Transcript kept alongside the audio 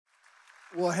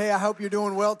Well, hey, I hope you're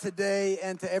doing well today.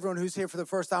 And to everyone who's here for the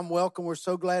first time, welcome. We're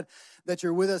so glad that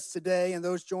you're with us today. And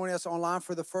those joining us online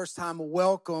for the first time,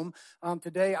 welcome.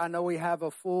 Today, I know we have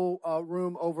a full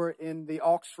room over in the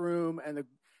aux room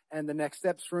and the Next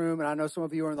Steps room. And I know some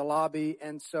of you are in the lobby.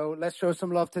 And so let's show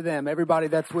some love to them. Everybody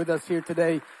that's with us here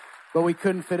today, but we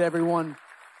couldn't fit everyone.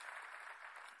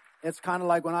 It's kind of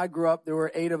like when I grew up, there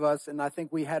were 8 of us. And I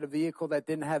think we had a vehicle that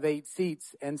didn't have 8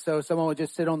 seats. And so someone would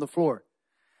just sit on the floor.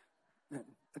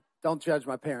 Don't judge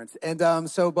my parents. And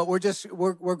but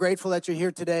we're grateful that you're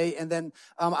here today. And then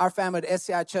our family at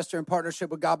SCI Chester in partnership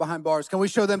with God Behind Bars. Can we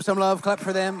show them some love? Clap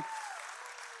for them.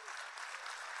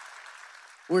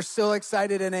 We're still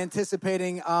excited and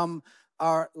anticipating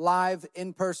our live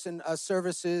in-person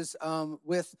services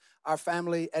with our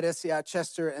family at SCI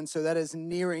Chester. And so that is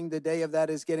nearing, the day of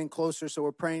that is getting closer. So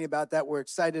we're praying about that. We're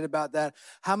excited about that.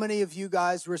 How many of you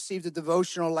guys received a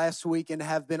devotional last week and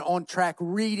have been on track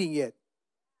reading it?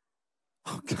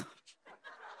 Oh, gosh.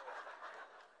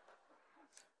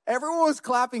 Everyone was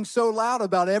clapping so loud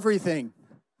about everything.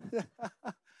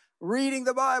 Reading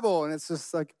the Bible. And it's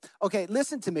just like, okay,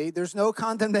 listen to me. There's no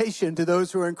condemnation to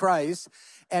those who are in Christ.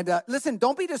 And listen,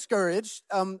 don't be discouraged.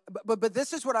 But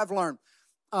this is what I've learned.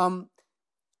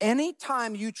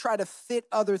 Anytime you try to fit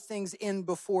other things in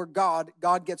before God,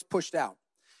 God gets pushed out.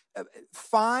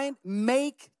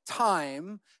 Make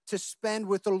time to spend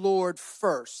with the Lord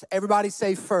first. Everybody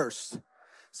say first.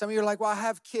 Some of you are like, well, I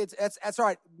have kids. That's all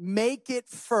right. Make it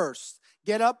first.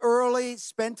 Get up early,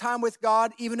 spend time with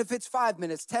God, even if it's 5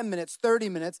 minutes, 10 minutes, 30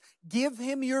 minutes. Give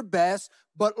him your best,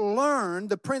 but learn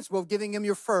the principle of giving him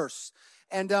your first.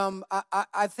 And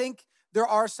I think there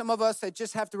are some of us that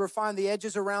just have to refine the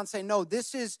edges around, saying, no,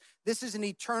 this is an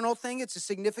eternal thing. It's a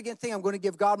significant thing. I'm going to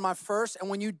give God my first. And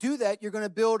when you do that, you're going to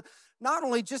build not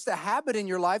only just a habit in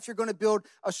your life, you're going to build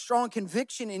a strong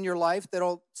conviction in your life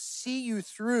that'll see you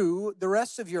through the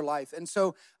rest of your life. And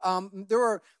so there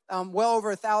were well over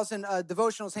 1,000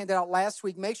 devotionals handed out last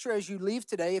week. Make sure as you leave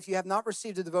today, if you have not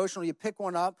received a devotional, you pick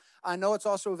one up. I know it's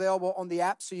also available on the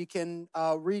app, so you can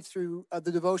read through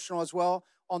the devotional as well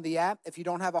on the app if you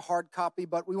don't have a hard copy.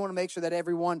 But we want to make sure that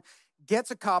everyone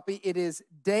gets a copy. It is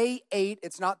day 8.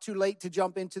 It's not too late to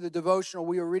jump into the devotional.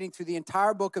 We are reading through the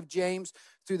entire book of James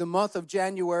through the month of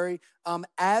January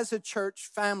as a church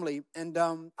family. And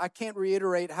I can't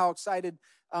reiterate how excited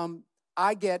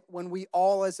I get when we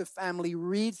all as a family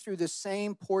read through the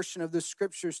same portion of the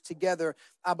scriptures together.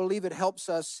 I believe it helps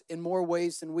us in more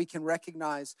ways than we can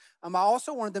recognize. I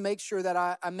also wanted to make sure that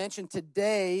I mentioned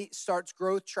today starts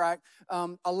Growth Track.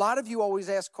 A lot of you always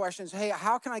ask questions, hey,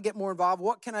 how can I get more involved?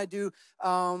 What can I do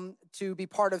to be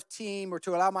part of team or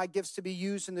to allow my gifts to be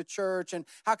used in the church? And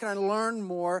how can I learn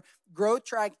more? Growth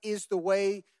Track is the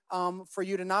way for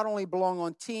you to not only belong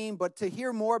on team, but to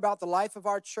hear more about the life of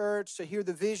our church, to hear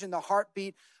the vision, the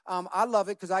heartbeat. I love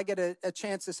it because I get a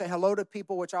chance to say hello to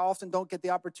people, which I often don't get the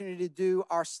opportunity to do.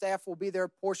 Our staff will be there, a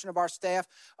portion of our staff,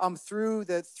 through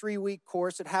the 3-week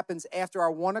course. It happens after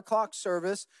our 1 o'clock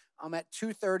service. At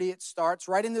 2:30 it starts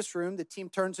right in this room. The team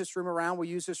turns this room around. We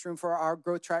use this room for our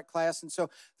Growth Track class. And so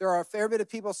there are a fair bit of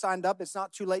people signed up. It's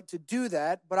not too late to do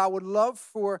that. But I would love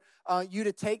for you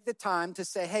to take the time to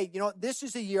say, hey, you know what? This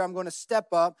is a year I'm going to step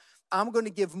up. I'm going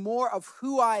to give more of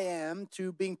who I am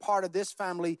to being part of this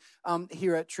family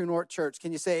here at True North Church.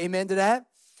 Can you say amen to that?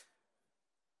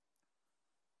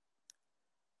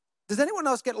 Does anyone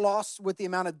else get lost with the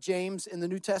amount of James in the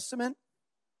New Testament?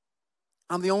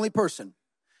 I'm the only person.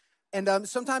 And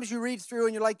sometimes you read through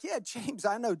and you're like, yeah, James,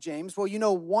 I know James. Well, you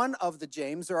know one of the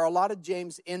James. There are a lot of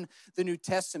James in the New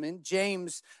Testament.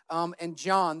 James and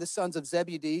John, the sons of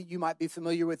Zebedee, you might be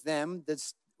familiar with them.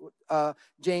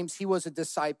 James, he was a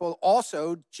disciple.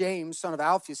 Also, James, son of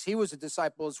Alphaeus, he was a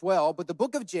disciple as well. But the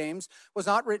book of James was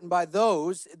not written by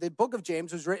those. The book of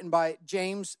James was written by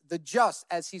James the Just,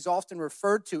 as he's often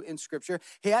referred to in Scripture.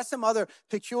 He has some other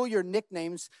peculiar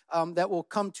nicknames that we'll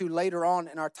come to later on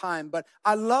in our time. But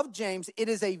I love James. It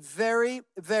is a very,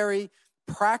 very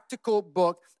practical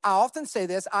book. I often say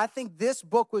this. I think this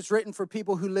book was written for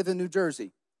people who live in New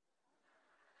Jersey.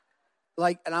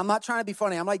 And I'm not trying to be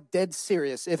funny. I'm dead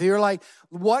serious. If you're like,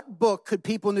 what book could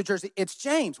people in New Jersey? It's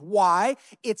James. Why?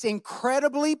 It's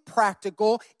incredibly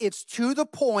practical. It's to the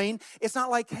point. It's not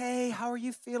like, hey, how are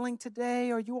you feeling today?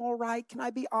 Are you all right? Can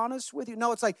I be honest with you?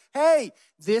 No, it's like, hey,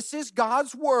 this is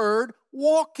God's word.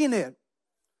 Walk in it.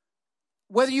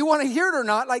 Whether you want to hear it or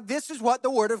not, this is what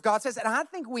the Word of God says. And I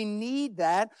think we need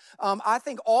that. I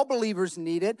think all believers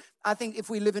need it. I think if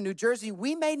we live in New Jersey,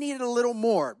 we may need it a little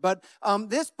more. But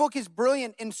this book is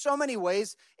brilliant in so many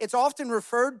ways. It's often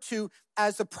referred to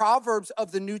as the Proverbs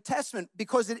of the New Testament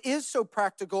because it is so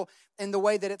practical in the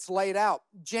way that it's laid out.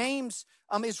 James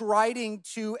is writing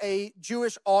to a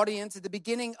Jewish audience. At the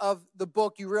beginning of the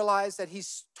book, you realize that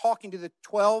he's talking to the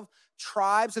 12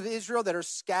 tribes of Israel that are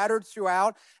scattered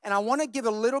throughout. And I want to give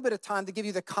a little bit of time to give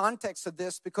you the context of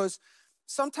this because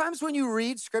sometimes when you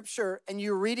read scripture and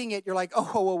you're reading it, you're like, oh,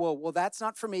 whoa, well, that's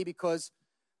not for me because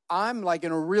I'm like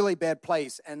in a really bad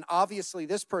place. And obviously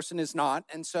this person is not.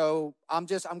 And so I'm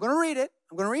going to read it.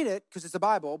 I'm going to read it because it's the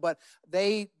Bible, but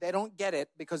they don't get it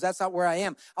because that's not where I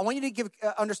am. I want you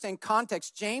to understand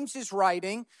context. James is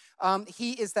writing.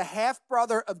 He is the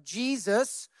half-brother of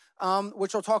Jesus,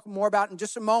 which I'll talk more about in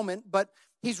just a moment. But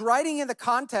he's writing in the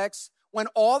context when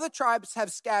all the tribes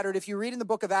have scattered. If you read in the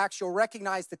book of Acts, you'll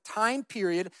recognize the time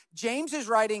period. James is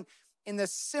writing in the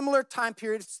similar time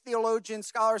period. Theologians,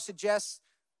 scholars suggest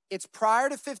it's prior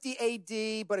to 50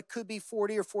 AD, but it could be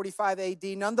 40 or 45 AD.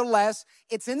 Nonetheless,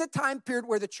 it's in the time period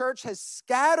where the church has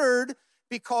scattered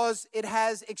because it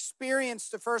has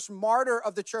experienced the first martyr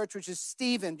of the church, which is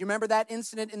Stephen. Do you remember that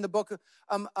incident in the book,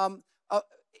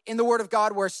 in the Word of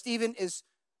God, where Stephen is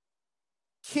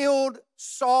killed?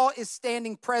 Saul is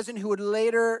standing present, who would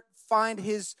later find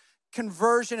his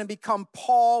conversion and become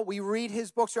Paul. We read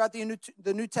his books throughout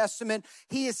the New Testament.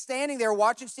 He is standing there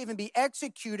watching Stephen be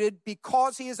executed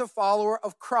because he is a follower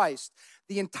of Christ.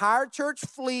 The entire church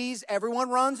flees. Everyone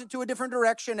runs into a different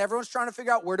direction. Everyone's trying to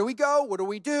figure out, where do we go? What do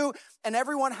we do? And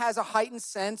everyone has a heightened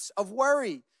sense of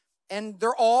worry. And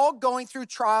they're all going through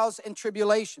trials and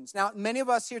tribulations. Now, many of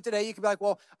us here today, you could be like,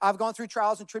 well, I've gone through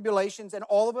trials and tribulations, and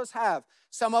all of us have.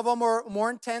 Some of them are more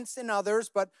intense than others,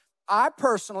 but I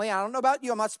personally, I don't know about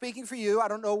you, I'm not speaking for you. I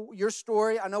don't know your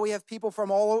story. I know we have people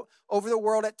from all over the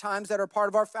world at times that are part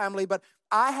of our family, but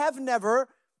I have never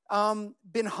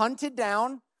been hunted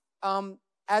down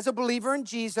as a believer in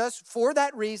Jesus. For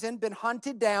that reason, been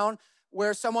hunted down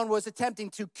where someone was attempting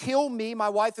to kill me, my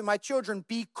wife, and my children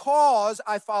because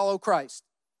I follow Christ.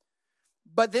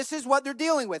 But this is what they're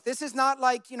dealing with. This is not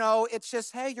like, it's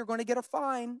just, hey, you're going to get a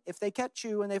fine if they catch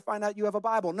you and they find out you have a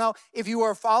Bible. No, if you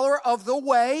are a follower of the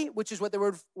way, which is what they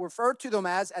would refer to them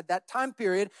as at that time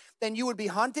period, then you would be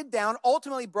hunted down,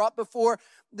 ultimately brought before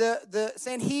the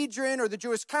Sanhedrin or the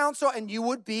Jewish council, and you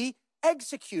would be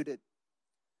executed.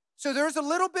 So there's a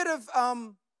little bit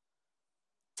of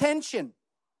tension,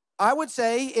 I would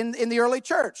say, in the early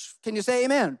church. Can you say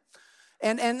amen?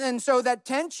 And so that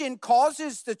tension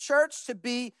causes the church to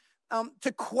be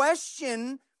to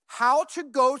question how to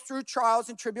go through trials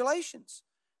and tribulations.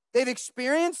 They've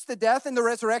experienced the death and the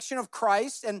resurrection of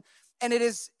Christ, and it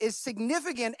is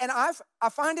significant. And I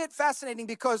find it fascinating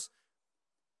because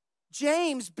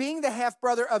James, being the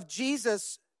half-brother of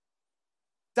Jesus,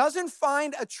 doesn't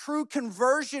find a true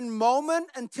conversion moment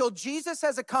until Jesus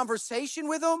has a conversation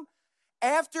with him.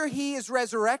 After he is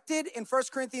resurrected in 1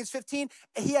 Corinthians 15,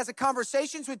 he has a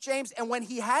conversations with James. And when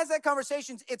he has that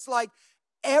conversations, it's like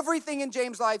everything in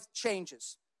James' life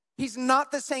changes. He's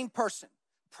not the same person.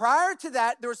 Prior to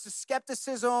that, there was the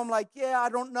skepticism, like, I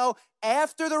don't know.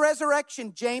 After the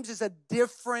resurrection, James is a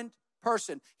different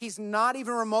person. He's not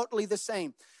even remotely the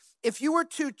same. If you were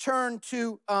to turn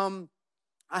to,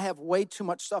 I have way too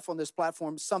much stuff on this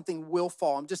platform. Something will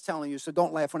fall. I'm just telling you, so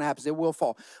don't laugh when it happens. It will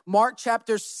fall. Mark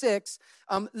chapter 6,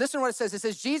 listen to what it says. It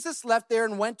says, Jesus left there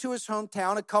and went to his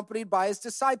hometown accompanied by his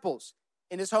disciples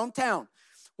in his hometown.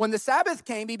 When the Sabbath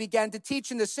came, he began to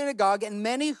teach in the synagogue, and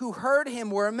many who heard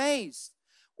him were amazed.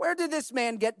 Where did this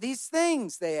man get these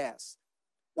things, they asked.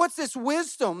 What's this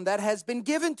wisdom that has been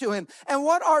given to him? And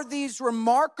what are these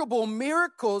remarkable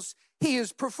miracles he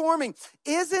is performing?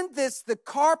 Isn't this the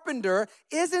carpenter?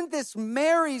 Isn't this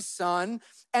Mary's son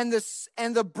and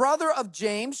the brother of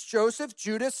James, Joseph,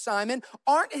 Judas, Simon?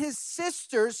 Aren't his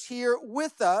sisters here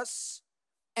with us?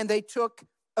 And they took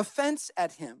offense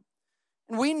at him.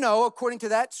 And we know, according to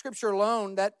that scripture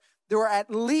alone, that there were at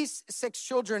least 6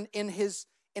 children in his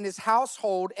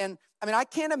household. And I mean, I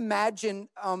can't imagine,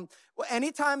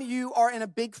 anytime you are in a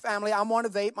big family, I'm one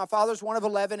of 8, my father's one of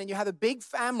 11, and you have a big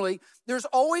family, there's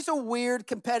always a weird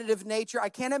competitive nature. I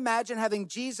can't imagine having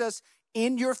Jesus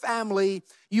in your family.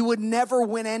 You would never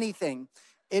win anything.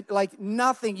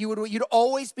 Nothing. You'd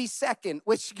always be second,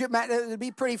 which would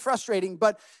be pretty frustrating.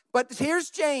 But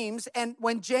here's James, and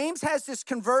when James has this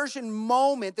conversion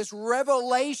moment, this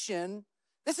revelation,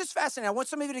 this is fascinating. I want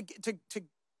some of you to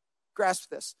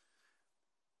grasp this.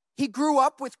 He grew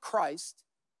up with Christ.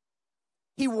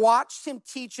 He watched him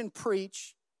teach and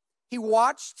preach. He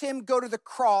watched him go to the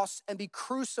cross and be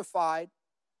crucified.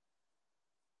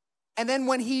 And then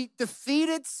when he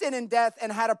defeated sin and death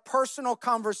and had a personal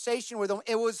conversation with him,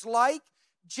 it was like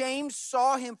James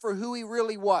saw him for who he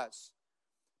really was.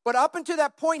 But up until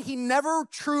that point, he never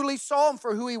truly saw him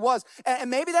for who he was. And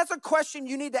maybe that's a question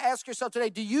you need to ask yourself today.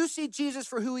 Do you see Jesus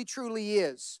for who he truly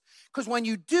is? Because when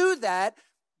you do that,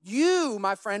 you,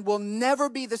 my friend, will never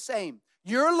be the same.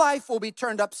 Your life will be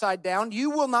turned upside down.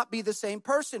 You will not be the same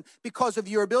person because of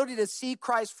your ability to see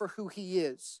Christ for who he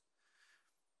is.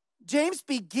 James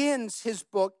begins his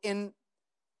book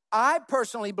I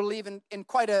personally believe in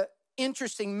quite an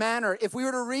interesting manner. If we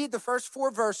were to read the first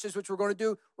 4 verses, which we're going to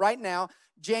do right now,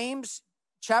 James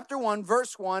chapter 1,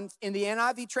 verse 1, in the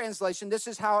NIV translation, this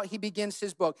is how he begins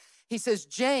his book. He says,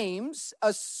 James,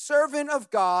 a servant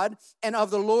of God and of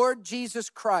the Lord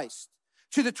Jesus Christ,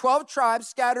 to the 12 tribes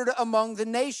scattered among the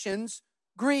nations,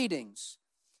 greetings.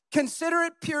 Consider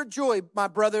it pure joy, my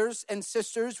brothers and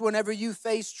sisters, whenever you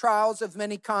face trials of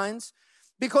many kinds,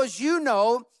 because you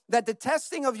know that the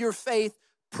testing of your faith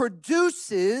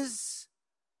produces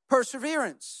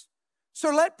perseverance. So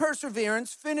let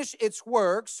perseverance finish its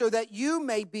work so that you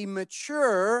may be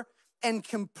mature and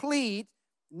complete,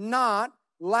 not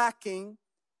lacking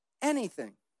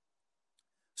anything.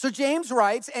 So James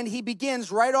writes, and he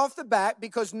begins right off the bat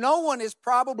because no one is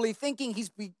probably thinking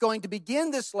he's going to begin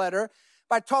this letter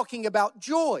by talking about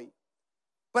joy.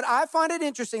 But I find it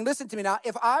interesting. Listen to me now.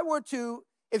 If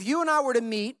you and I were to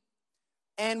meet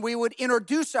and we would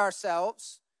introduce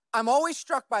ourselves, I'm always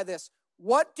struck by this.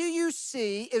 What do you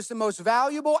see is the most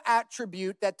valuable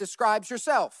attribute that describes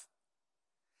yourself?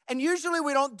 And usually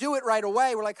we don't do it right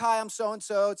away. We're like, hi, I'm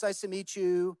so-and-so. It's nice to meet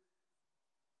you.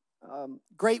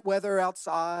 Great weather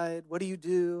outside. What do you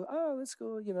do? Oh, that's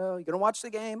cool. You going to watch the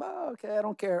game? Oh, okay. I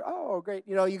don't care. Oh, great.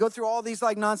 You go through all these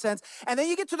like nonsense. And then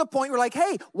you get to the point where you're like,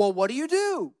 hey, well, what do you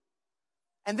do?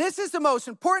 And this is the most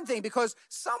important thing because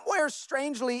somewhere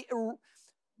strangely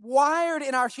wired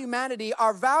in our humanity,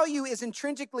 our value is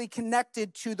intrinsically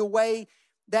connected to the way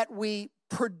that we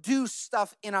produce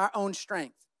stuff in our own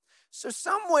strength. So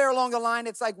somewhere along the line,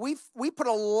 it's like we put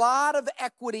a lot of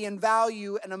equity and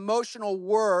value and emotional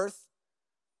worth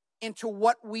into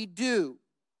what we do.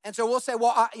 And so we'll say,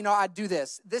 well, I do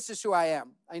this. This is who I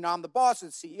am. I'm the boss, or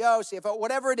the CEO, CFO,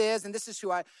 whatever it is, and this is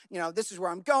who this is where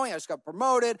I'm going. I just got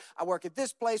promoted. I work at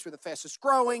this place. We're the fastest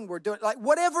growing. We're doing, like,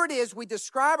 whatever it is, we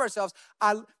describe ourselves.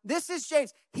 This is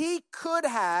James. He could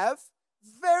have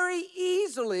very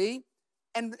easily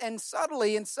and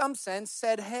subtly, in some sense,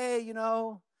 said, hey,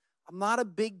 I'm not a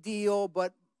big deal,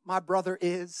 but my brother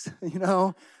is,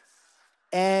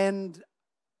 And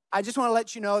I just want to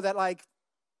let you know that, like,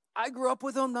 I grew up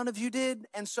with him, none of you did,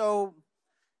 and so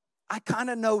I kind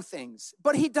of know things.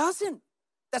 But he doesn't.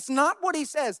 That's not what he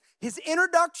says. His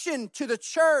introduction to the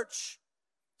church,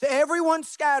 to everyone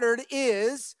scattered,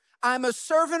 is, I'm a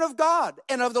servant of God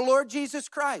and of the Lord Jesus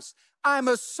Christ. I'm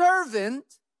a servant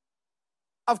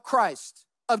of Christ,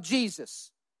 of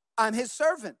Jesus. I'm his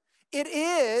servant. It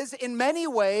is, in many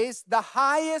ways, the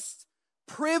highest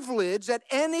privilege that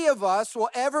any of us will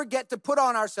ever get to put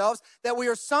on ourselves, that we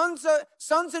are sons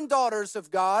and daughters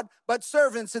of God, but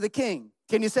servants of the King.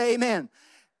 Can you say amen?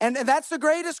 And that's the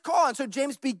greatest call. And so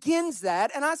James begins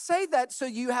that. And I say that so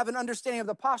you have an understanding of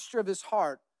the posture of his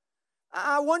heart.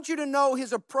 I want you to know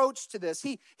his approach to this.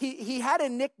 He had a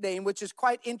nickname, which is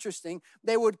quite interesting.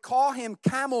 They would call him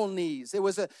Camel Knees. It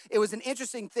was an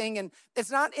interesting thing, and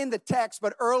it's not in the text,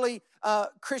 but early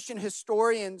Christian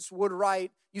historians would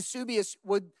write, Eusebius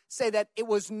would say that it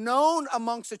was known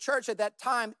amongst the church at that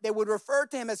time. They would refer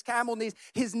to him as Camel Knees.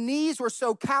 His knees were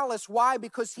so callous. Why?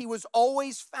 Because he was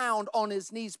always found on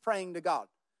his knees praying to God.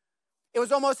 It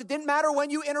didn't matter when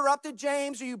you interrupted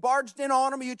James or you barged in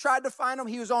on him or you tried to find him,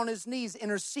 he was on his knees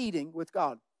interceding with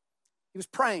God. He was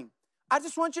praying. I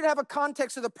just want you to have a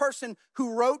context of the person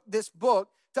who wrote this book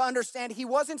to understand he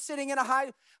wasn't sitting in a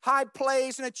high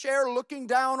place in a chair looking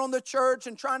down on the church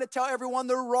and trying to tell everyone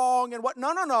they're wrong and what.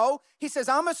 No. He says,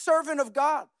 I'm a servant of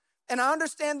God, and I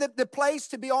understand the place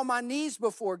to be on my knees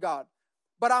before God.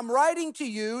 But I'm writing to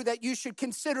you that you should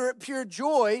consider it pure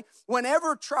joy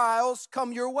whenever trials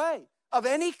come your way of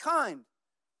any kind,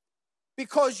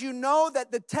 because you know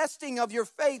that the testing of your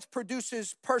faith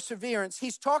produces perseverance.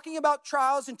 He's talking about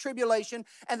trials and tribulation,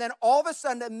 and then all of a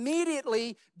sudden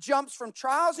immediately jumps from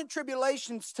trials and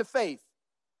tribulations to faith.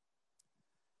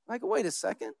 Like, wait a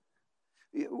second.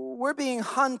 We're being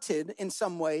hunted in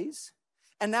some ways,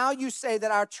 and now you say that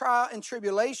our trial and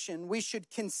tribulation, we should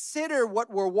consider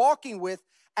what we're walking with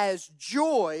as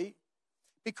joy,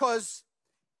 because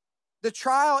the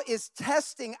trial is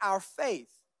testing our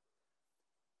faith.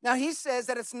 Now, he says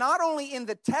that it's not only in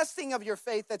the testing of your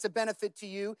faith that's a benefit to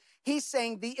you. He's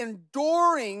saying the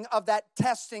enduring of that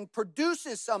testing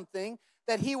produces something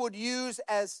that he would use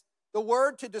as the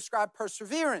word to describe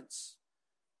perseverance.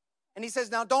 And he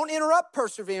says, now don't interrupt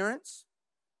perseverance.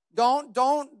 Don't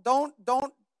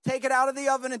take it out of the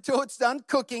oven until it's done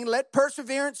cooking. Let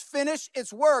perseverance finish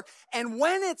its work. And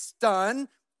when it's done,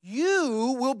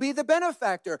 you will be the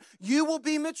benefactor. You will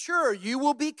be mature. You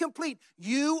will be complete.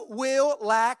 You will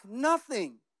lack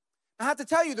nothing. I have to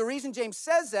tell you, the reason James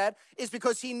says that is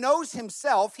because he knows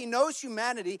himself, he knows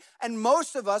humanity, and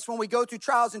most of us, when we go through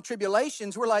trials and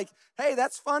tribulations, we're like, hey,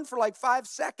 that's fun for like 5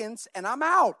 seconds, and I'm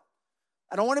out.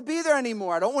 I don't want to be there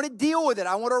anymore. I don't want to deal with it.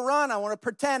 I want to run. I want to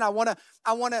pretend. I want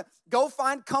to go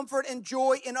find comfort and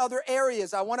joy in other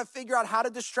areas. I want to figure out how to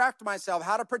distract myself,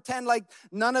 how to pretend like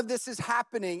none of this is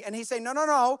happening. And he's saying,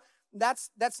 no.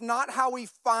 That's not how we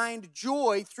find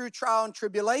joy through trial and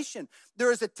tribulation.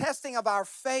 There is a testing of our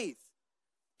faith.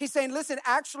 He's saying, listen,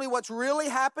 actually what's really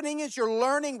happening is you're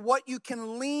learning what you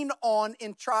can lean on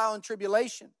in trial and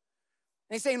tribulation.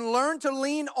 And he's saying, learn to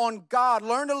lean on God,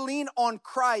 learn to lean on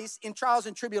Christ in trials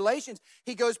and tribulations.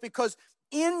 He goes, because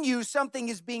in you something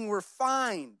is being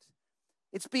refined.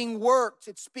 It's being worked.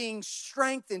 It's being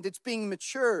strengthened. It's being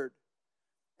matured.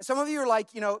 And some of you are like,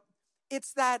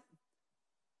 it's that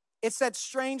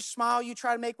strange smile you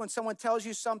try to make when someone tells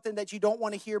you something that you don't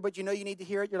want to hear, but you know you need to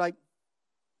hear it. You're like,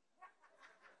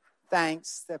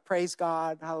 thanks, praise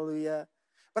God, hallelujah.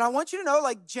 But I want you to know,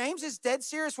 like, James is dead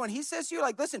serious when he says to you,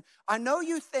 like, listen, I know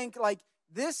you think like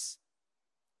this,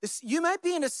 you might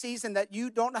be in a season that you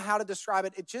don't know how to describe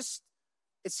it.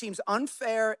 It seems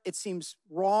unfair. It seems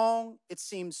wrong. It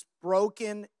seems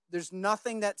broken. There's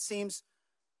nothing that seems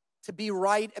to be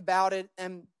right about it.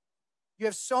 And you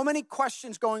have so many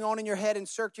questions going on in your head and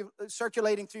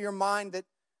circulating through your mind that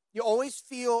you always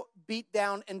feel beat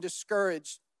down and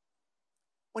discouraged.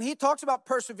 When he talks about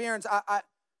perseverance,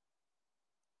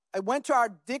 I went to our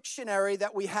dictionary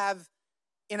that we have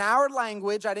in our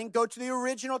language. I didn't go to the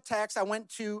original text.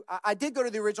 I did go to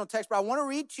the original text, but I want to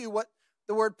read to you what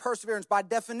the word perseverance. By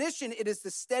definition, it is the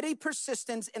steady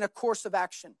persistence in a course of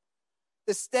action.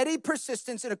 The steady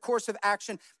persistence in a course of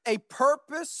action, a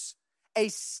purpose, a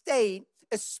state,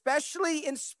 especially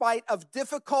in spite of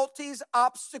difficulties,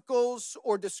 obstacles,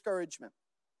 or discouragement.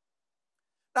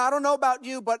 Now, I don't know about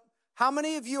you, but how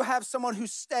many of you have someone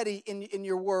who's steady in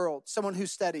your world? Someone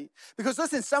who's steady. Because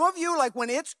listen, some of you, like when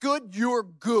it's good, you're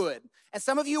good. And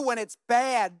some of you, when it's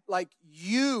bad, like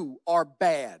you are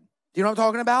bad. Do you know what I'm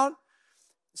talking about?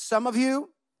 Some of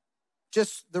you,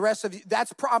 just the rest of you,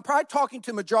 I'm probably talking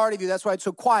to the majority of you, that's why it's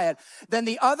so quiet. Then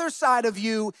the other side of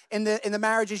you in the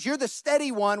marriage is you're the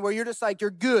steady one where you're just like,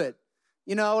 you're good.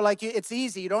 Like it's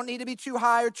easy. You don't need to be too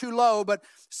high or too low, but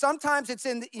sometimes it's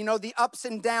in, the ups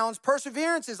and downs.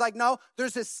 Perseverance is like, no,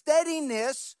 there's a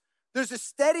steadiness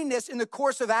in the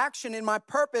course of action in my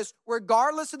purpose,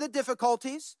 regardless of the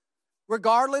difficulties,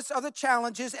 regardless of the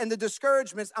challenges and the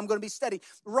discouragements, I'm going to be steady.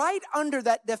 Right under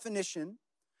that definition,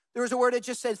 there was a word that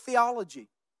just said theology.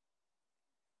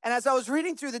 And as I was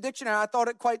reading through the dictionary, I thought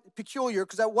it quite peculiar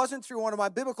because I wasn't through one of my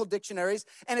biblical dictionaries.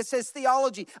 And it says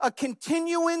theology, a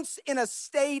continuance in a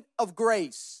state of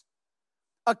grace.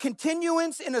 A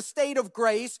continuance in a state of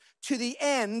grace to the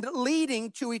end leading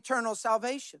to eternal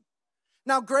salvation.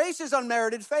 Now, grace is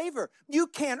unmerited favor. You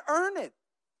can't earn it.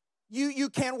 You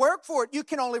can't work for it. You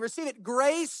can only receive it.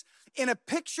 Grace in a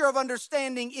picture of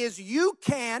understanding is you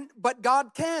can, but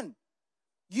God can.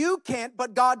 You can't,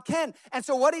 but God can. And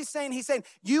so what he's saying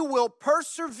you will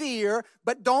persevere,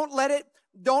 but don't let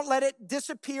it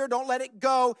disappear. Don't let it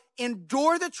go.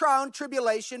 Endure the trial and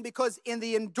tribulation, because in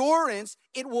the endurance,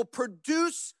 it will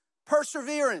produce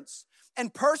perseverance.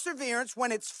 And perseverance,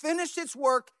 when it's finished its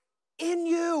work in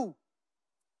you.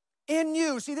 In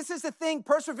you. See, this is the thing.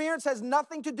 Perseverance has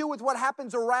nothing to do with what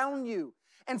happens around you.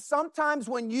 And sometimes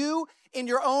when you, in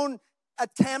your own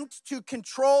attempt to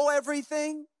control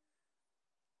everything,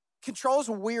 control is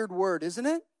a weird word, isn't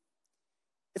it?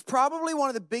 It's probably one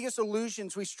of the biggest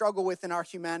illusions we struggle with in our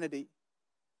humanity.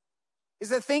 Is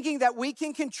the thinking that we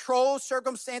can control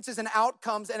circumstances and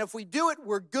outcomes, and if we do it,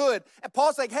 we're good. And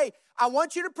Paul's like, hey, I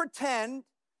want you to pretend,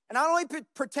 and not only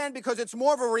pretend because it's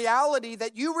more of a reality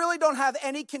that you really don't have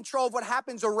any control of what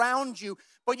happens around you,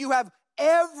 but you have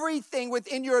everything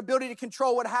within your ability to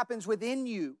control what happens within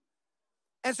you.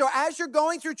 And so as you're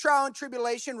going through trial and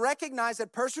tribulation, recognize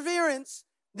that perseverance,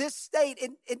 this state,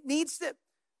 it needs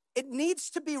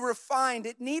to be refined.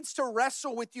 It needs to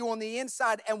wrestle with you on the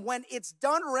inside. And when it's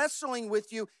done wrestling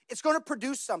with you, it's going to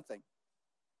produce something.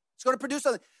 It's going to produce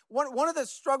something. One of the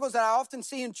struggles that I often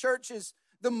see in church is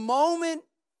the moment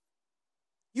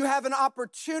you have an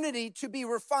opportunity to be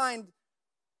refined,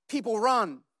 people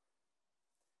run.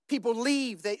 people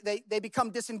leave. They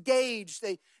become disengaged.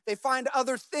 They find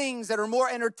other things that are more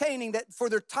entertaining that for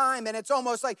their time. And it's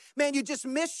almost like, man, you just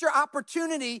missed your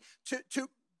opportunity to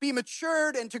be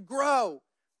matured and to grow.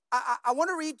 I want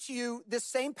to read to you this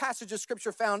same passage of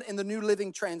scripture found in the New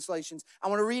Living Translations. I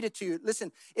want to read it to you.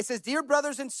 Listen, it says, dear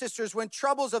brothers and sisters, when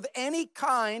troubles of any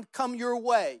kind come your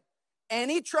way,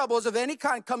 any troubles of any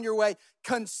kind come your way,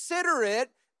 consider it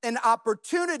an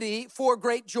opportunity for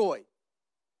great joy.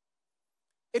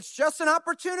 It's just an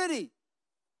opportunity.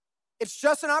 It's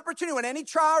just an opportunity. When any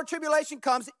trial or tribulation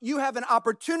comes, you have an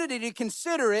opportunity to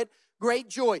consider it great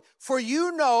joy. For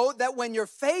you know that when your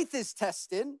faith is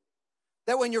tested,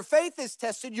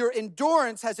 your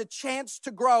endurance has a chance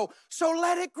to grow. So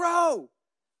let it grow.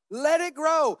 Let it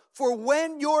grow. For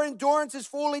when your endurance is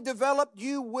fully developed,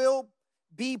 you will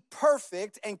be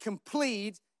perfect and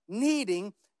complete,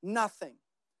 needing nothing.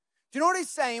 Do you know what he's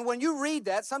saying? When you read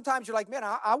that, sometimes you're like, man,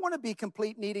 I want to be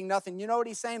complete, needing nothing. You know what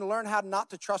he's saying? Learn how not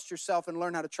to trust yourself and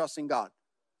learn how to trust in God.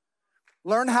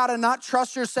 Learn how to not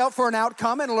trust yourself for an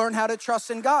outcome and learn how to trust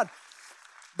in God.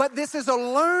 But this is a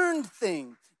learned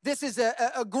thing. This is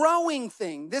a growing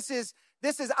thing. This is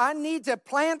I need to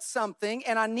plant something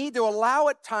and I need to allow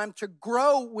it time to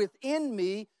grow within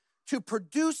me to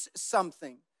produce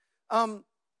something.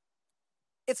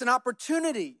 It's an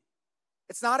opportunity.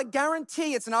 It's not a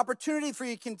guarantee. It's an opportunity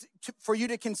for you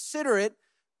to consider it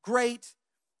great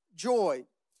joy.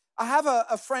 I have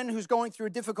a friend who's going through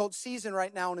a difficult season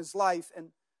right now in his life, and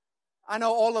I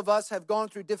know all of us have gone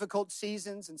through difficult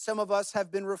seasons, and some of us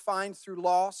have been refined through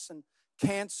loss and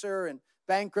cancer and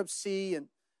bankruptcy and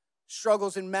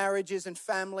struggles in marriages and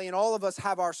family, and all of us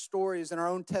have our stories and our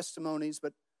own testimonies,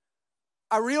 but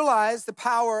I realize the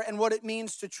power and what it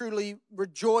means to truly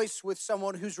rejoice with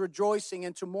someone who's rejoicing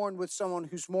and to mourn with someone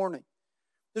who's mourning.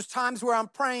 There's times where I'm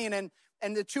praying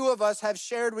and the two of us have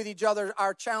shared with each other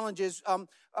our challenges.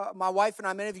 My wife and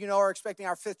I, many of you know, are expecting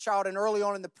our 5th child, and early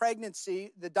on in the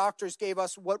pregnancy, the doctors gave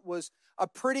us what was a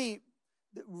pretty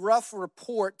rough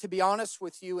report, to be honest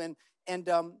with you, and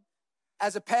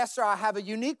as a pastor, I have a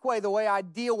unique way, the way I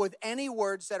deal with any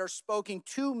words that are spoken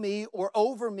to me or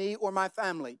over me or my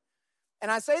family.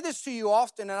 And I say this to you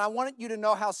often, and I want you to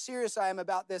know how serious I am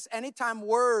about this. Anytime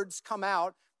words come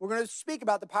out, we're going to speak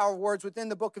about the power of words within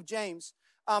the book of James.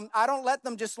 I don't let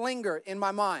them just linger in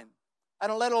my mind. I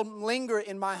don't let them linger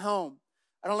in my home.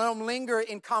 I don't let them linger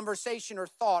in conversation or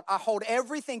thought. I hold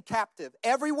everything captive,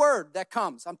 every word that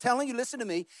comes. I'm telling you, listen to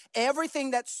me. Everything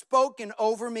that's spoken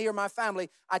over me or my family,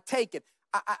 I take it.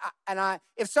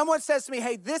 If someone says to me,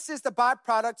 hey, this is the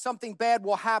byproduct, something bad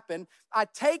will happen, I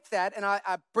take that and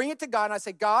I bring it to God and I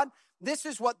say, God, this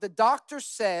is what the doctor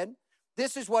said.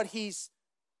 This is what he's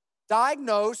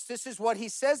diagnosed. This is what he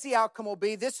says the outcome will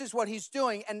be. This is what he's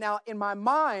doing. And now in my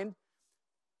mind,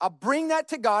 I'll bring that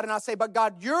to God and I'll say, but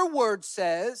God, your word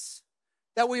says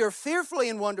that we are fearfully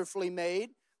and wonderfully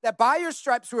made, that by your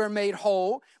stripes we are made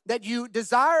whole, that you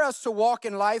desire us to walk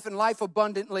in life and life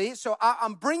abundantly. So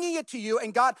I'm bringing it to you,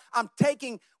 and God, I'm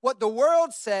taking what the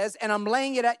world says and I'm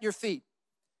laying it at your feet.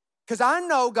 Because I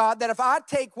know, God, that if I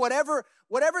take whatever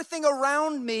thing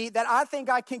around me that I think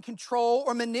I can control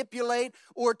or manipulate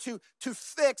or to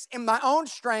fix in my own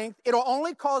strength, it'll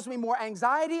only cause me more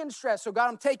anxiety and stress. So God,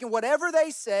 I'm taking whatever they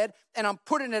said and I'm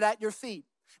putting it at your feet.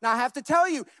 Now, I have to tell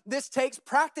you, this takes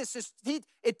practice.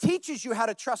 It teaches you how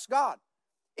to trust God.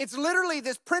 It's literally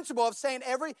this principle of saying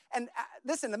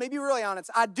listen, let me be really honest.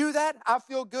 I do that. I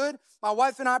feel good. My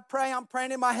wife and I pray. I'm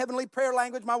praying in my heavenly prayer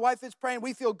language. My wife is praying.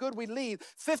 We feel good. We leave.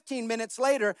 15 minutes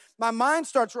later, my mind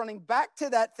starts running back to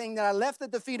that thing that I left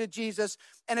at the feet of Jesus.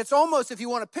 And it's almost, if you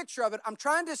want a picture of it, I'm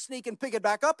trying to sneak and pick it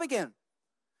back up again.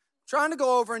 Trying to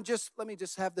go over and let me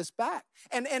have this back.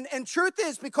 And truth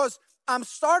is, because I'm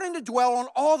starting to dwell on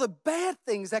all the bad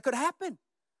things that could happen.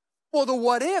 Well, the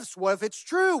what ifs. What if it's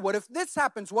true? What if this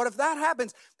happens? What if that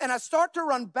happens? And I start to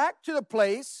run back to the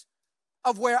place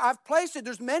of where I've placed it.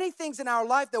 There's many things in our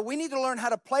life that we need to learn how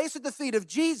to place at the feet of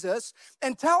Jesus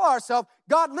and tell ourselves,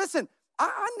 God, listen,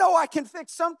 I know I can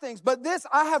fix some things, but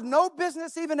I have no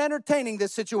business even entertaining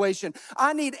this situation.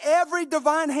 I need every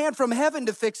divine hand from heaven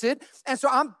to fix it. And so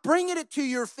I'm bringing it to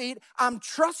your feet. I'm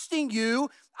trusting you.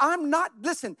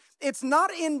 It's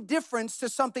not indifference to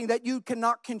something that you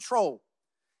cannot control.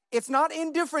 It's not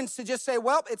indifference to just say,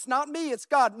 well, it's not me, it's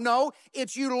God. No,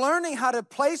 it's you learning how to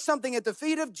place something at the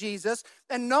feet of Jesus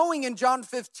and knowing in John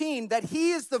 15 that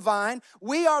he is the vine,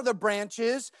 we are the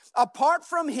branches. Apart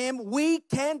from him, we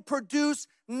can produce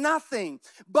nothing.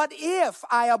 But if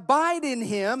I abide in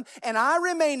him and I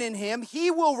remain in him,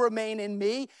 he will remain in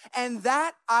me, and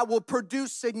that I will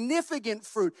produce significant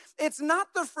fruit. It's not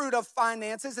the fruit of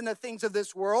finances and the things of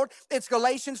this world. It's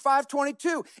Galatians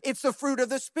 5:22. It's the fruit of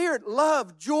the Spirit: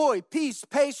 love, joy, peace,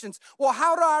 patience. Well,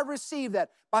 how do I receive that?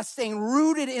 By staying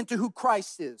rooted into who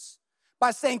Christ is,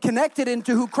 by staying connected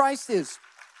into who Christ is.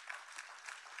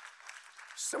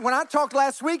 So when I talked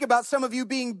last week about some of you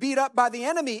being beat up by the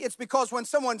enemy, it's because when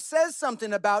someone says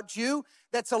something about you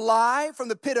that's a lie from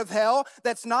the pit of hell,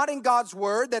 that's not in God's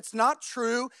word, that's not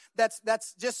true, that's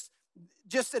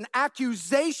just an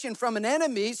accusation from an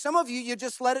enemy, some of you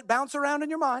just let it bounce around in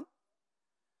your mind.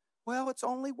 Well, it's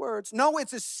only words. No,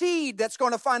 it's a seed that's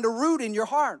going to find a root in your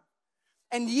heart.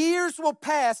 And years will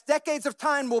pass, decades of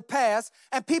time will pass,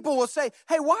 and people will say,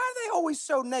 hey, why are they always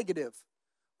so negative?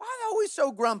 Why are they always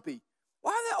so grumpy?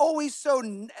 Why are they always so,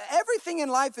 everything in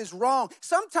life is wrong?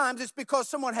 Sometimes it's because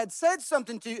someone had said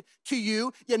something to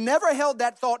you. You never held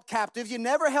that thought captive. You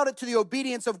never held it to the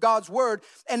obedience of God's word.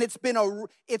 And it's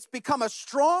become a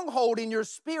stronghold in your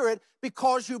spirit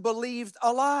because you believed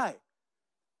a lie.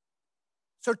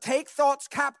 So take thoughts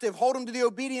captive. Hold them to the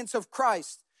obedience of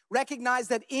Christ. Recognize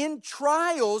that in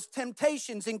trials,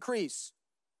 temptations increase.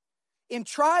 In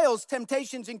trials,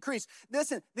 temptations increase.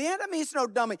 Listen, the enemy's no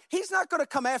dummy. He's not going to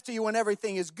come after you when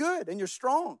everything is good and you're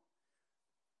strong.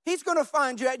 He's going to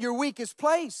find you at your weakest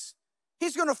place.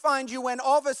 He's going to find you when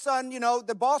all of a sudden,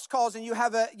 the boss calls and you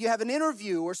have an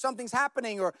interview or something's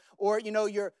happening or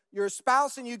your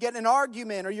spouse and you get in an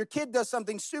argument or your kid does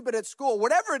something stupid at school.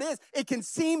 Whatever it is, it can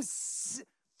seem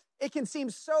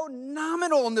so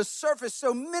nominal on the surface,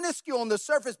 so minuscule on the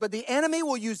surface, but the enemy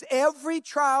will use every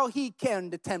trial he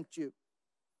can to tempt you.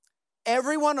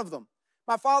 Every one of them.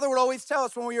 My father would always tell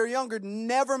us when we were younger,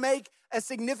 never make a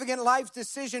significant life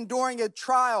decision during a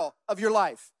trial of your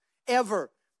life,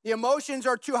 ever. The emotions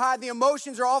are too high. The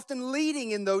emotions are often leading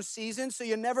in those seasons, so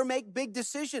you never make big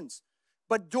decisions.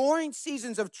 But during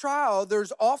seasons of trial,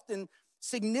 there's often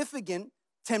significant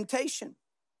temptation.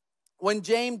 When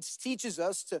James teaches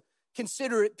us to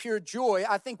consider it pure joy,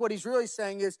 I think what he's really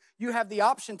saying is you have the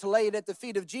option to lay it at the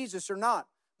feet of Jesus or not,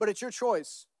 but it's your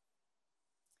choice.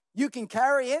 You can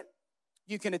carry it.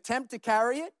 You can attempt to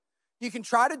carry it. You can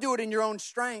try to do it in your own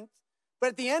strength. But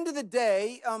at the end of the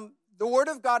day, the Word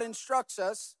of God instructs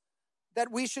us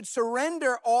that we should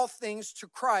surrender all things to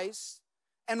Christ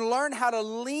and learn how to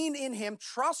lean in Him,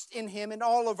 trust in Him in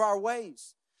all of our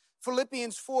ways.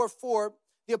 Philippians 4:4,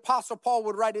 the Apostle Paul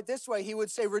would write it this way. He would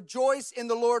say, rejoice in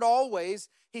the Lord always.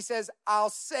 He says, I'll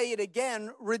say it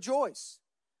again, rejoice.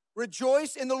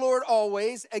 Rejoice in the Lord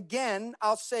always. Again,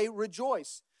 I'll say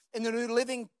rejoice. In the New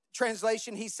Living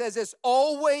Translation, he says this,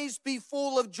 always be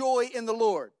full of joy in the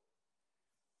Lord.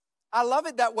 I love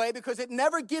it that way because it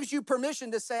never gives you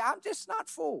permission to say, I'm just not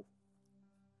full.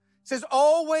 It says,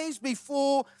 always be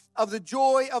full of the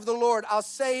joy of the Lord. I'll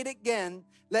say it again.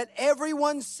 Let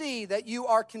everyone see that you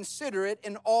are considerate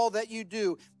in all that you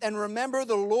do. And remember,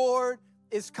 the Lord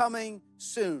is coming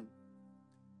soon.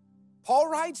 Paul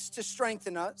writes to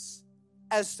strengthen us,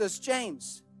 as does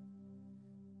James.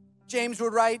 James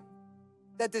would write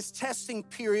that this testing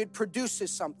period produces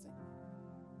something.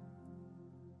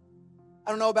 I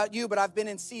don't know about you, but I've been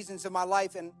in seasons of my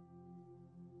life and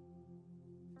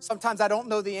sometimes I don't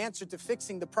know the answer to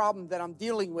fixing the problem that I'm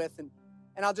dealing with.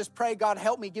 And I'll just pray, God,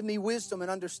 help me, give me wisdom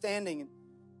and understanding. And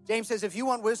James says, if you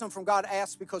want wisdom from God,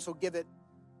 ask because He'll give it.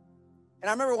 And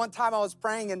I remember one time I was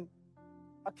praying and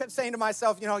I kept saying to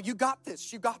myself, you got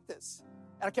this, you got this.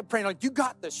 And I kept praying like, you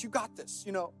got this,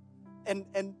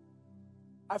 And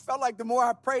I felt like the more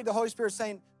I prayed, the Holy Spirit was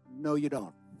saying, no, you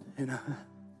don't.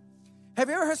 Have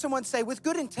you ever heard someone say with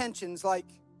good intentions, like,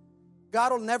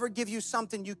 God will never give you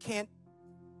something you can't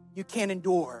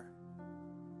endure?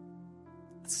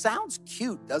 It sounds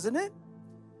cute, doesn't it?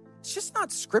 It's just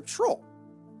not scriptural.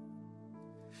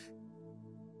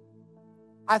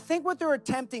 I think what they're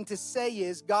attempting to say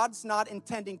is God's not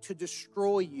intending to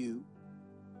destroy you.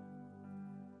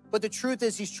 But the truth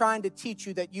is He's trying to teach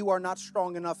you that you are not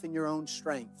strong enough in your own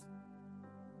strength.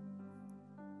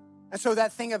 And so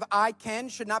that thing of I can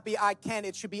should not be I can.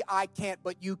 It should be I can't,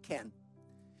 but you can.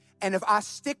 And if I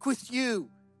stick with you,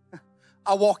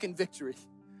 I walk in victory.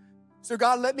 So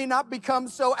God, let me not become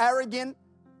so arrogant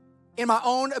in my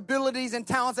own abilities and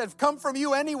talents that have come from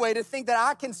you anyway to think that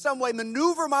I can some way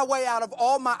maneuver my way out of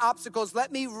all my obstacles.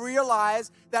 Let me realize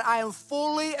that I am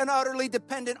fully and utterly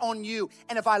dependent on you.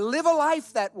 And if I live a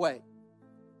life that way,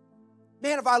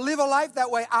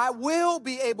 I will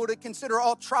be able to consider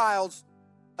all trials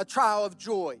a trial of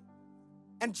joy.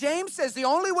 And James says the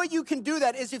only way you can do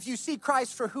that is if you see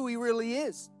Christ for who He really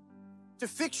is. to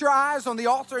fix your eyes on the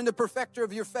author and the perfecter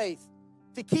of your faith,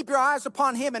 to keep your eyes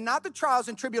upon him and not the trials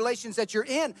and tribulations that you're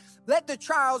in. Let the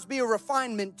trials be a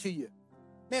refinement to you.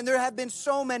 Man, there have been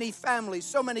so many families,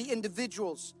 so many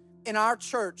individuals in our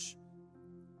church,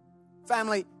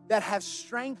 family, that have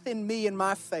strengthened me in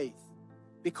my faith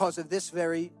because of this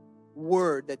very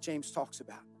word that James talks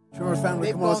about. Sure, family,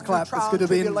 They've come on, let's gone clap. through It's trials good to and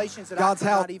be in tribulations that God's I could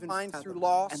house. not even find through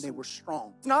loss. And they were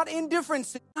strong. It's not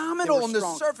indifference, it's They nominal were on the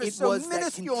strong. surface, It so was that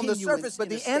minuscule on the continuance surface, but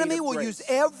in a the state enemy of will grace. use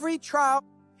every trial.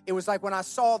 It was like when I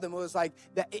saw them, it was like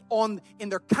that in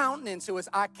their countenance, it was,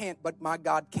 I can't, but my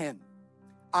God can.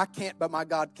 I can't, but my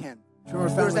God can. Sure, There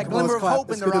was family, that come on, glimmer let's of clap. hope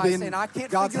in It's their good to be eyes in saying, I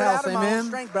can't God's figure it out house. in my own Amen.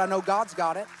 strength, but I know God's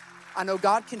got it. I know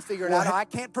God can figure it out. I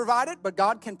can't provide it, but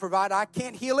God can provide. I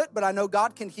can't heal it, but I know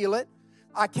God can heal it.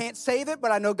 I can't save it,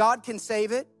 but I know God can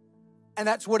save it. And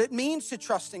that's what it means to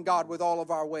trust in God with all of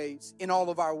our ways, in all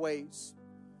of our ways.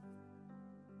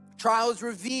 Trials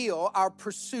reveal our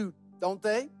pursuit, don't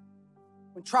they?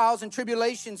 When trials and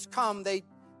tribulations come, they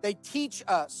teach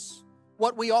us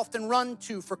what we often run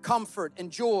to for comfort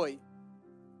and joy.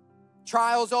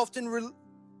 Trials often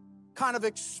kind of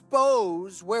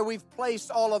expose where we've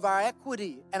placed all of our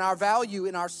equity and our value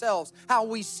in ourselves, how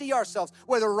we see ourselves,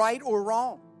 whether right or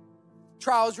wrong.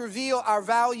 Trials reveal our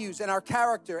values and our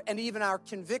character and even our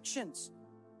convictions.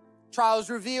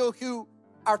 Trials reveal who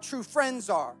our true friends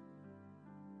are.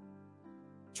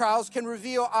 Trials can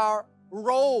reveal our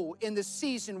role in the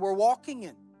season we're walking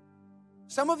in.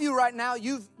 Some of you right now,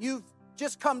 you've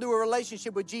just come to a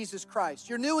relationship with Jesus Christ.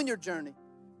 You're new in your journey.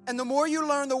 And the more you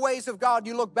learn the ways of God,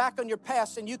 you look back on your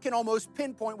past and you can almost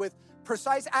pinpoint with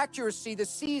precise accuracy the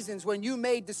seasons when you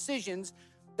made decisions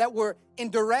that were in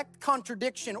direct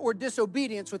contradiction or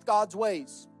disobedience with God's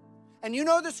ways. And you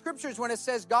know the scriptures when it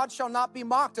says, God shall not be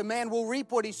mocked, a man will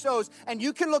reap what he sows. And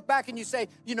you can look back and you say,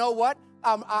 you know what?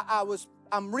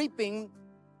 I'm reaping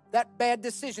that bad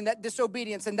decision, that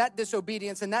disobedience, and that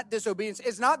disobedience, and that disobedience.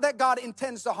 It's not that God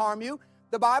intends to harm you.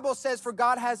 The Bible says, for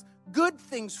God has good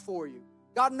things for you.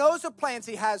 God knows the plans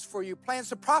he has for you, plans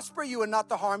to prosper you and not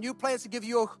to harm you, plans to give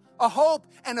you a hope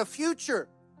and a future.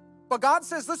 But God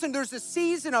says, listen, there's a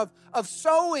season of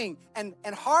sowing and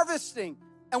harvesting.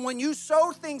 And when you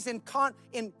sow things in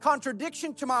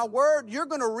contradiction to my word, you're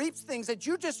going to reap things that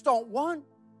you just don't want.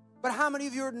 But how many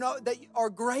of you that are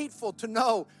grateful to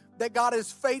know that God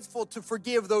is faithful to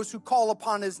forgive those who call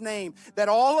upon his name, that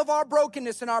all of our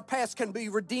brokenness in our past can be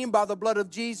redeemed by the blood of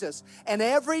Jesus. And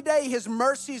every day his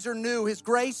mercies are new, his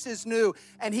grace is new,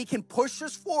 and he can push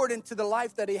us forward into the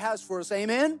life that he has for us.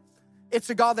 Amen? It's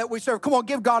a God that we serve. Come on,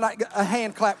 give God a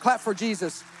hand clap. Clap for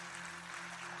Jesus.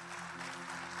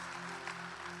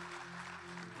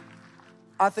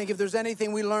 I think if there's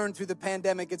anything we learned through the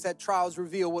pandemic, it's that trials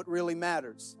reveal what really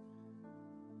matters.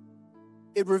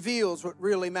 It reveals what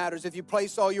really matters. If you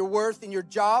placed all your worth in your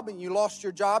job and you lost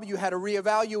your job, you had to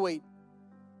reevaluate.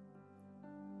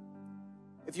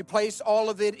 If you placed all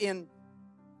of it in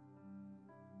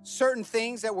certain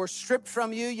things that were stripped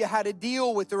from you, you had to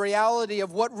deal with the reality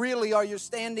of what really are you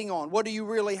standing on? What do you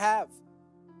really have?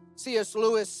 C.S.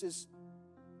 Lewis is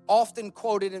often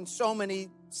quoted in so many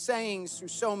sayings through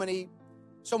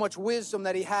so much wisdom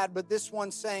that he had, but this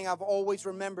one saying I've always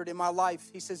remembered in my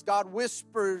life. He says, God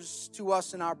whispers to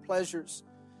us in our pleasures.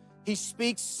 He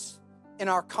speaks in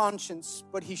our conscience,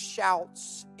 but he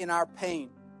shouts in our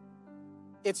pain.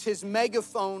 It's his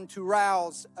megaphone to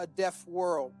rouse a deaf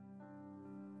world.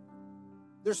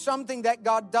 There's something that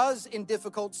God does in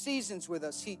difficult seasons with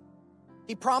us. He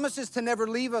promises to never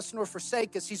leave us nor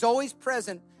forsake us. He's always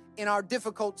present in our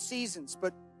difficult seasons.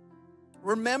 But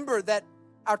remember that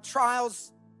our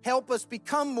trials help us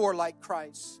become more like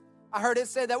Christ. I heard it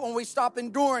said that when we stop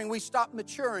enduring, we stop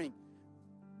maturing.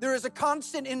 There is a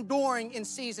constant enduring in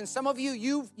seasons. Some of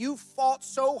you've fought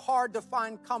so hard to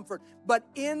find comfort. But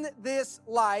in this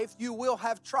life, you will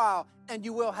have trial and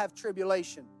you will have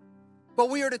tribulation. But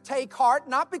we are to take heart,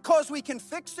 not because we can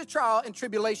fix the trial and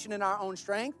tribulation in our own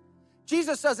strength.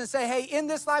 Jesus doesn't say, hey, in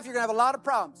this life, you're going to have a lot of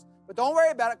problems. But don't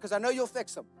worry about it because I know you'll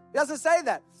fix them. He doesn't say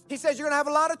that. He says you're going to have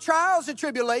a lot of trials and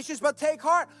tribulations, but take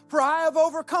heart, for I have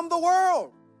overcome the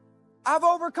world. I've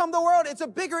overcome the world. It's a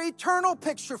bigger eternal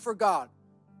picture for God.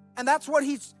 And that's what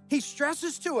he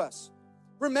stresses to us.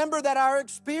 Remember that our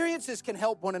experiences can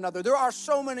help one another. There are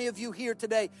so many of you here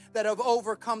today that have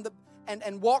overcome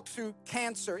and walked through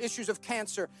cancer, issues of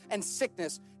cancer and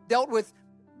sickness, dealt with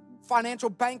financial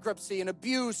bankruptcy and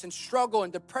abuse and struggle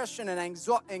and depression and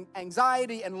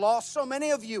anxiety and loss. So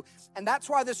many of you. And that's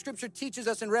why the scripture teaches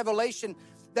us in Revelation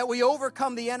that we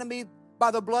overcome the enemy by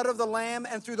the blood of the Lamb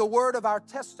and through the word of our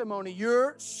testimony.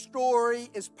 Your story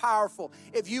is powerful.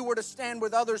 If you were to stand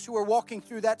with others who are walking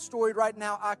through that story right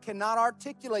now, I cannot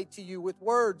articulate to you with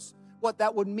words what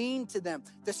that would mean to them,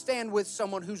 to stand with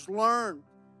someone who's learned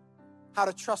how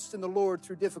to trust in the Lord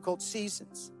through difficult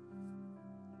seasons.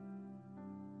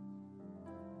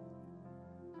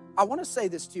 I want to say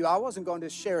this to you. I wasn't going to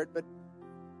share it, but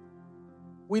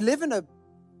we live in a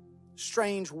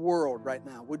strange world right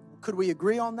now. Could we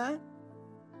agree on that?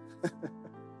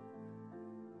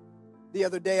 The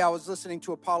other day I was listening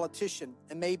to a politician,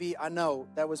 and maybe I know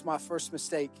that was my first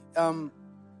mistake. But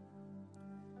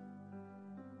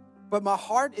my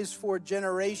heart is for a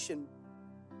generation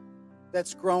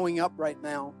that's growing up right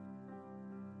now.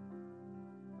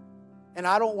 And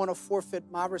I don't want to forfeit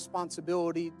my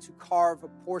responsibility to carve a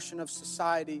portion of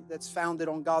society that's founded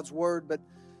on God's word, but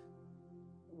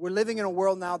we're living in a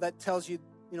world now that tells you,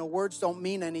 words don't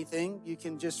mean anything. You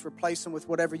can just replace them with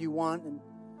whatever you want, and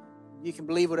you can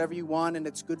believe whatever you want, and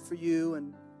it's good for you.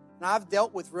 And I've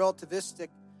dealt with relativistic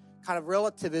kind of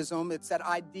relativism. It's that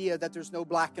idea that there's no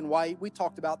black and white. We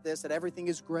talked about this, that everything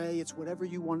is gray. It's whatever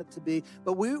you want it to be.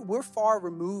 But we're far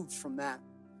removed from that.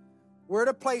 We're at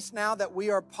a place now that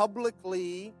we are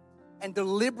publicly and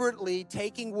deliberately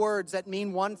taking words that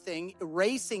mean one thing,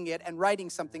 erasing it and writing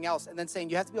something else, and then saying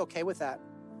you have to be okay with that.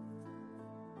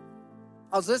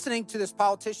 I was listening to this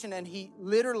politician, and he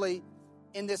literally,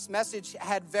 in this message,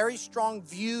 had very strong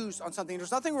views on something.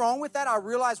 There's nothing wrong with that. I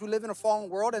realize we live in a fallen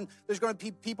world, and there's going to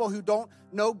be people who don't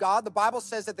know God. The Bible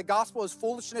says that the gospel is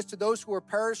foolishness to those who are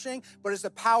perishing, but it's the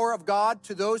power of God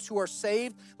to those who are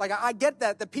saved. Like, I get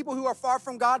that. The people who are far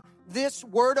from God, this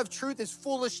word of truth is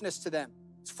foolishness to them.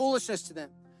 It's foolishness to them.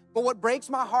 But what breaks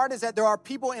my heart is that there are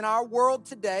people in our world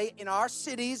today, in our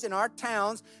cities, in our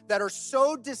towns, that are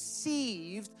so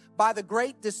deceived by the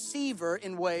great deceiver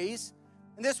in ways.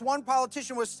 And this one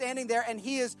politician was standing there, and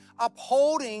he is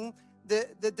upholding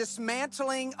the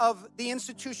dismantling of the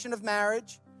institution of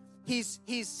marriage. He's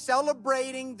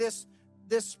celebrating this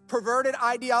perverted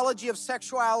ideology of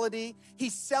sexuality.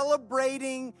 He's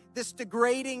celebrating this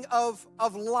degrading of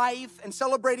life and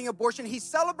celebrating abortion. He's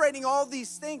celebrating all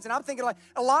these things. And I'm thinking, like,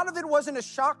 a lot of it wasn't a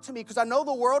shock to me because I know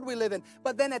the world we live in.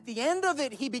 But then at the end of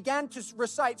it, he began to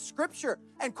recite scripture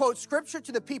and quote scripture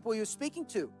to the people he was speaking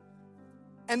to.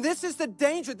 And this is the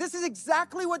danger. This is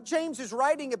exactly what James is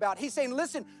writing about. He's saying,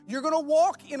 listen, you're going to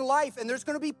walk in life, and there's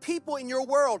going to be people in your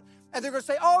world, and they're going to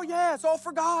say, oh yeah, it's all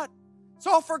for God. It's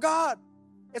all for God.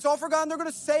 It's all for God. And they're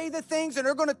going to say the things, and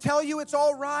they're going to tell you it's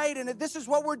all right, and this is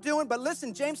what we're doing. But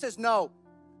listen, James says, no,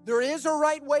 there is a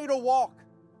right way to walk.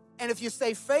 And if you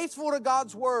stay faithful to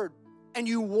God's word and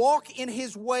you walk in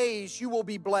his ways, you will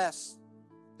be blessed.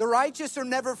 The righteous are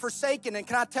never forsaken. And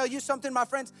can I tell you something, my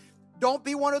friends? Don't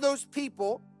be one of those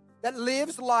people that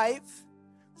lives life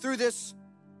through this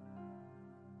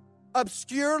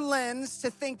obscure lens to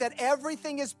think that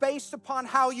everything is based upon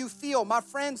how you feel. My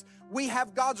friends, we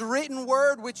have God's written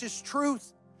word, which is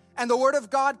truth. And the word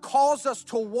of God calls us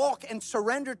to walk and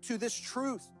surrender to this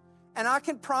truth. And I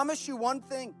can promise you one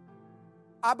thing.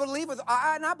 I believe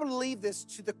this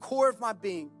to the core of my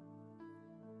being,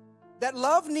 that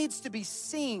love needs to be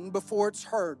seen before it's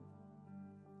heard.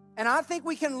 And I think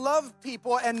we can love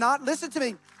people and not, listen to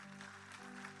me,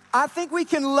 I think we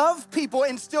can love people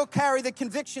and still carry the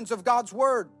convictions of God's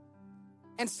word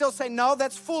and still say, no,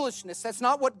 that's foolishness. That's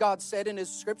not what God said in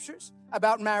his scriptures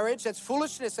about marriage. That's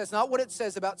foolishness. That's not what it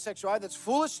says about sexuality. That's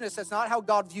foolishness. That's not how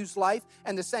God views life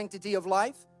and the sanctity of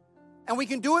life. And we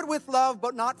can do it with love,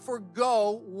 but not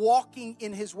forgo walking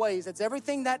in his ways. That's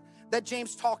everything that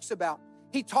James talks about.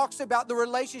 He talks about the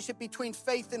relationship between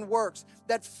faith and works,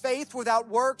 that faith without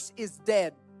works is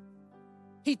dead.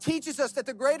 He teaches us that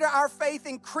the greater our faith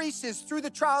increases through the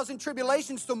trials and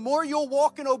tribulations, the more you'll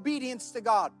walk in obedience to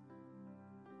God.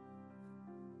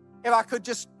 If I could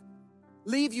just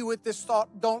leave you with this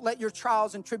thought, don't let your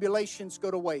trials and tribulations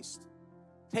go to waste.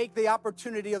 Take the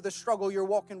opportunity of the struggle you're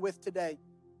walking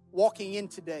in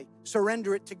today.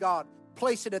 Surrender it to God.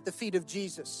 Place it at the feet of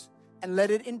Jesus. And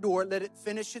let it endure, let it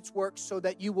finish its work so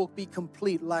that you will be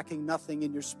complete, lacking nothing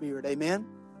in your spirit. Amen?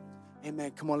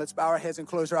 Amen. Come on, let's bow our heads and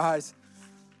close our eyes.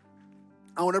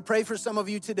 I want to pray for some of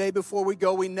you today before we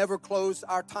go. We never close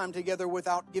our time together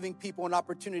without giving people an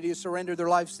opportunity to surrender their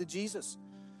lives to Jesus.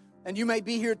 And you may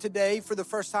be here today for the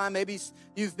first time. Maybe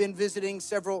you've been visiting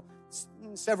several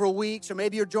weeks, or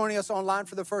maybe you're joining us online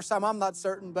for the first time. I'm not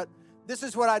certain, but this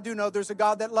is what I do know. There's a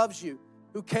God that loves you,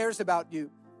 who cares about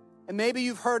you. And maybe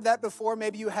you've heard that before,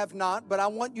 maybe you have not, but I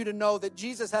want you to know that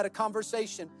Jesus had a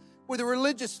conversation with a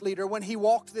religious leader when he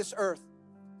walked this earth.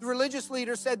 The religious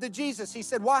leader said to Jesus, he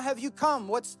said, why have you come?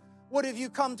 What's What have you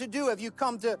come to do? Have you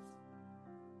come to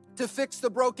fix the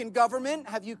broken government?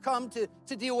 Have you come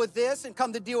to deal with this and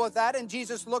come to deal with that? And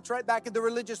Jesus looks right back at the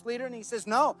religious leader and he says,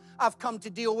 no, I've come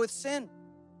to deal with sin.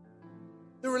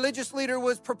 The religious leader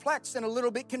was perplexed and a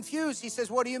little bit confused. He says,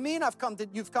 what do you mean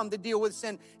you've come to deal with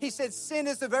sin? He said, sin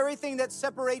is the very thing that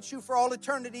separates you for all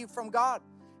eternity from God.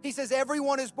 He says,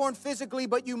 everyone is born physically,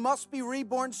 but you must be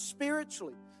reborn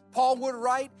spiritually. Paul would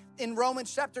write in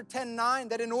Romans chapter 10:9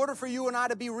 that in order for you and I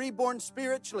to be reborn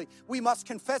spiritually, we must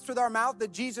confess with our mouth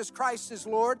that Jesus Christ is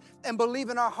Lord and believe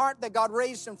in our heart that God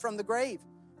raised him from the grave.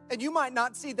 And you might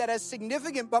not see that as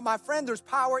significant, but my friend, there's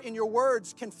power in your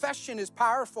words. Confession is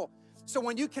powerful. So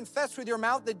when you confess with your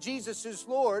mouth that Jesus is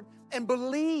Lord and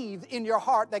believe in your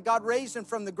heart that God raised him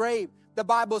from the grave, the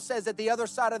Bible says at the other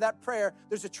side of that prayer,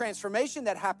 there's a transformation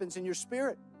that happens in your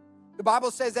spirit. The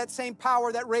Bible says that same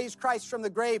power that raised Christ from the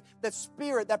grave, that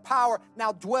spirit, that power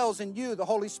now dwells in you, the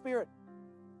Holy Spirit.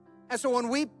 And so when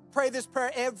we pray this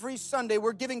prayer every Sunday,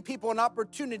 we're giving people an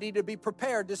opportunity to be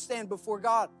prepared to stand before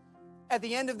God. At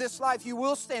the end of this life, you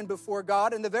will stand before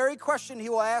God, and the very question he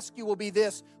will ask you will be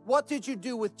this: what did you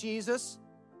do with Jesus?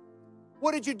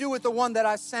 What did you do with the one that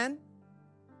I sent?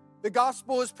 The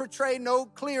gospel is portrayed no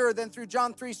clearer than through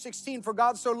John 3:16. For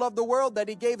God so loved the world that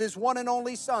he gave his one and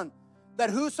only Son, that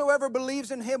whosoever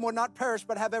believes in him will not perish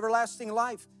but have everlasting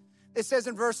life. It says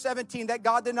in verse 17 that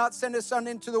God did not send his Son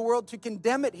into the world to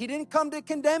condemn it. He didn't come to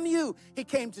condemn you. He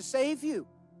came to save you.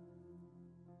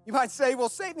 You might say, well,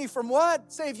 save me from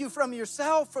what? Save you from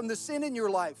yourself, from the sin in your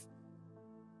life.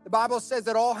 The Bible says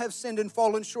that all have sinned and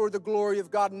fallen short of the glory of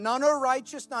God. None are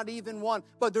righteous, not even one.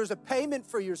 But there's a payment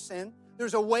for your sin.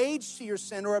 There's a wage to your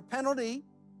sin, or a penalty.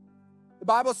 The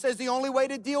Bible says the only way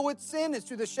to deal with sin is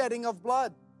through the shedding of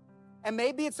blood. And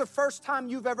maybe it's the first time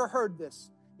you've ever heard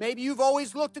this. Maybe you've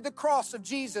always looked at the cross of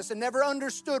Jesus and never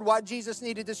understood why Jesus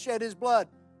needed to shed his blood.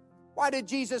 Why did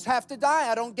Jesus have to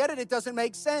die? I don't get it. It doesn't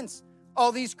make sense.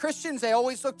 All these Christians, they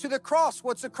always look to the cross.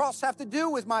 What's the cross have to do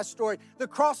with my story? The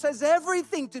cross has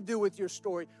everything to do with your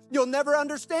story. You'll never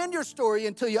understand your story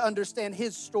until you understand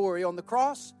his story on the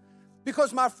cross.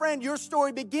 Because, my friend, your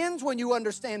story begins when you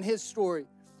understand his story.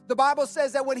 The Bible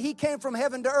says that when he came from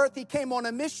heaven to earth, he came on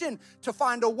a mission to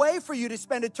find a way for you to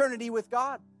spend eternity with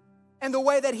God. And the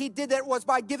way that he did that was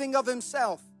by giving of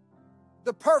himself.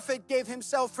 The perfect gave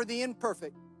himself for the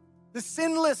imperfect. The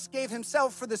sinless gave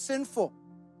himself for the sinful.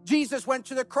 Jesus went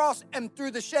to the cross, and through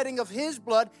the shedding of his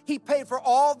blood, he paid for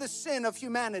all the sin of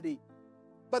humanity.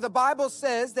 But the Bible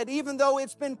says that even though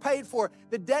it's been paid for,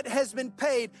 the debt has been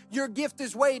paid, your gift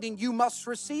is waiting, you must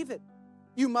receive it.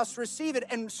 You must receive it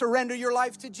and surrender your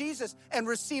life to Jesus and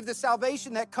receive the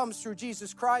salvation that comes through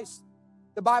Jesus Christ.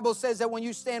 The Bible says that when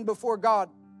you stand before God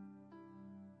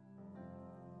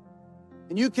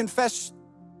and you confess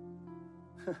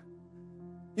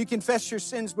your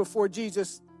sins before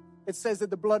Jesus, it says that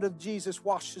the blood of Jesus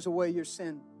washes away your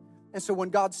sin. And so when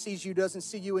God sees you, doesn't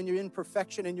see you in your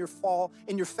imperfection, in your fall,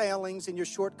 in your failings, in your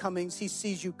shortcomings. He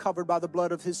sees you covered by the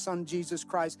blood of his Son, Jesus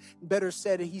Christ. Better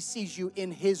said, he sees you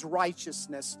in his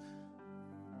righteousness.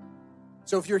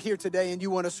 So if you're here today and you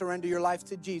want to surrender your life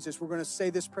to Jesus, we're going to say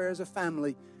this prayer as a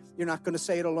family. You're not going to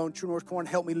say it alone. True North, come on,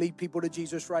 help me lead people to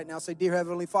Jesus right now. Say, dear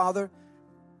Heavenly Father,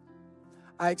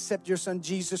 I accept your Son,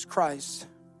 Jesus Christ,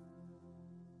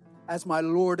 as my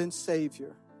Lord and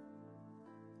Savior.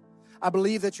 I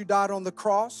believe that you died on the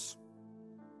cross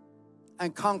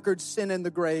and conquered sin in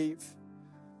the grave.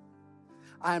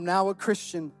 I am now a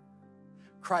Christian.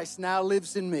 Christ now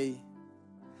lives in me.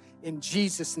 In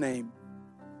Jesus' name,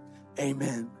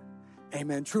 amen.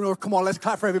 Amen. True North, come on, let's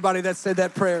clap for everybody that said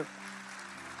that prayer.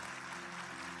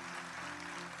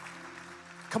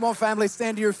 Come on, family,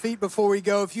 stand to your feet before we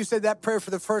go. If you said that prayer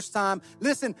for the first time,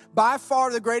 listen, by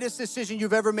far the greatest decision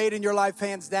you've ever made in your life,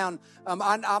 hands down.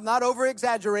 I'm not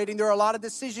over-exaggerating. There are a lot of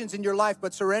decisions in your life,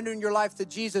 but surrendering your life to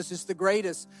Jesus is the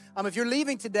greatest. If you're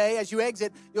leaving today, as you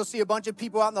exit, you'll see a bunch of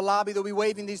people out in the lobby. They'll be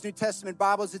waving these New Testament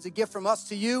Bibles. It's a gift from us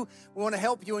to you. We want to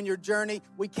help you in your journey.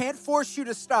 We can't force you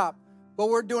to stop. But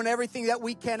we're doing everything that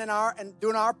we can and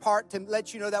doing our part to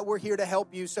let you know that we're here to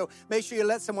help you. So make sure you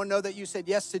let someone know that you said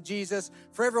yes to Jesus.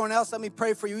 For everyone else, let me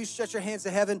pray for you. You stretch your hands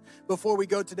to heaven before we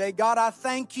go today. God, I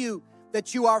thank you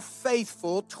that you are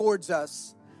faithful towards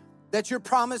us, that your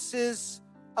promises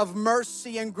of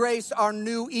mercy and grace are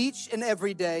new each and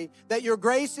every day, that your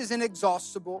grace is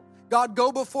inexhaustible. God,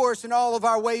 go before us in all of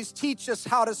our ways. Teach us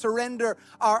how to surrender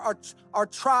our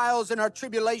trials and our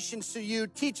tribulations to you.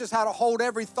 Teach us how to hold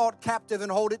every thought captive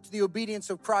and hold it to the obedience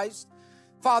of Christ.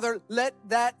 Father, let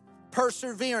that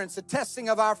perseverance, the testing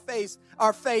of our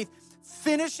faith,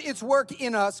 finish its work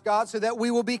in us, God, so that we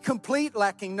will be complete,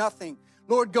 lacking nothing.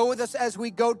 Lord, go with us as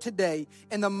we go today.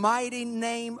 In the mighty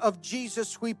name of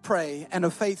Jesus, we pray. And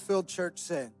a faith-filled church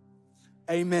said,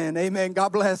 amen. Amen. God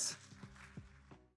bless.